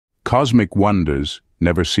cosmic wonders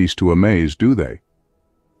never cease to amaze, do they?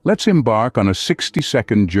 Let's embark on a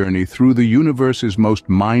 60-second journey through the universe's most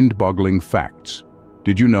mind-boggling facts.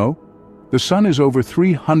 Did you know? The Sun is over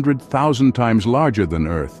 300,000 times larger than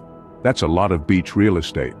Earth. That's a lot of beach real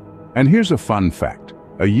estate. And here's a fun fact.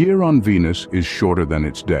 A year on Venus is shorter than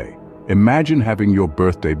its day. Imagine having your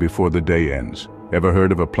birthday before the day ends. Ever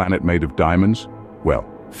heard of a planet made of diamonds? Well,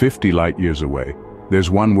 50 light years away, there's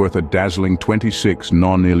one worth a dazzling $26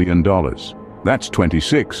 nonillion. That's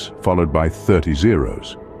 26, followed by 30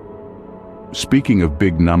 zeros. Speaking of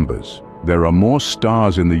big numbers, there are more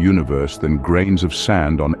stars in the universe than grains of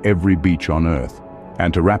sand on every beach on Earth.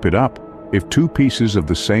 And to wrap it up, if two pieces of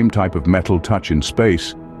the same type of metal touch in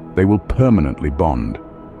space, they will permanently bond.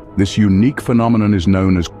 This unique phenomenon is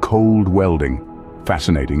known as cold welding.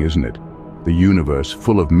 Fascinating, isn't it? The universe,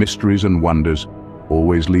 full of mysteries and wonders,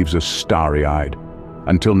 always leaves us starry-eyed.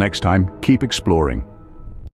 Until next time, keep exploring.